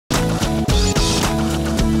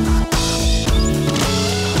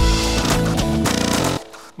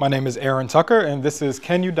My name is Aaron Tucker, and this is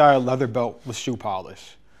Can You Dye a Leather Belt with Shoe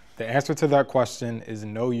Polish? The answer to that question is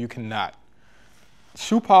no, you cannot.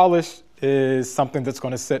 Shoe polish is something that's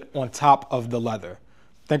going to sit on top of the leather.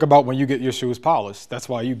 Think about when you get your shoes polished. That's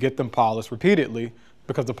why you get them polished repeatedly,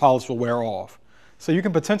 because the polish will wear off. So you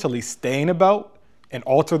can potentially stain a belt and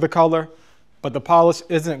alter the color, but the polish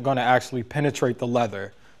isn't going to actually penetrate the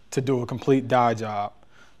leather to do a complete dye job.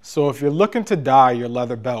 So if you're looking to dye your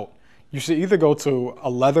leather belt, you should either go to a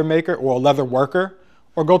leather maker or a leather worker,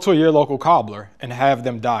 or go to your local cobbler and have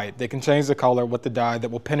them dye it. They can change the color with the dye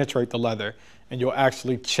that will penetrate the leather, and you'll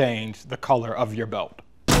actually change the color of your belt.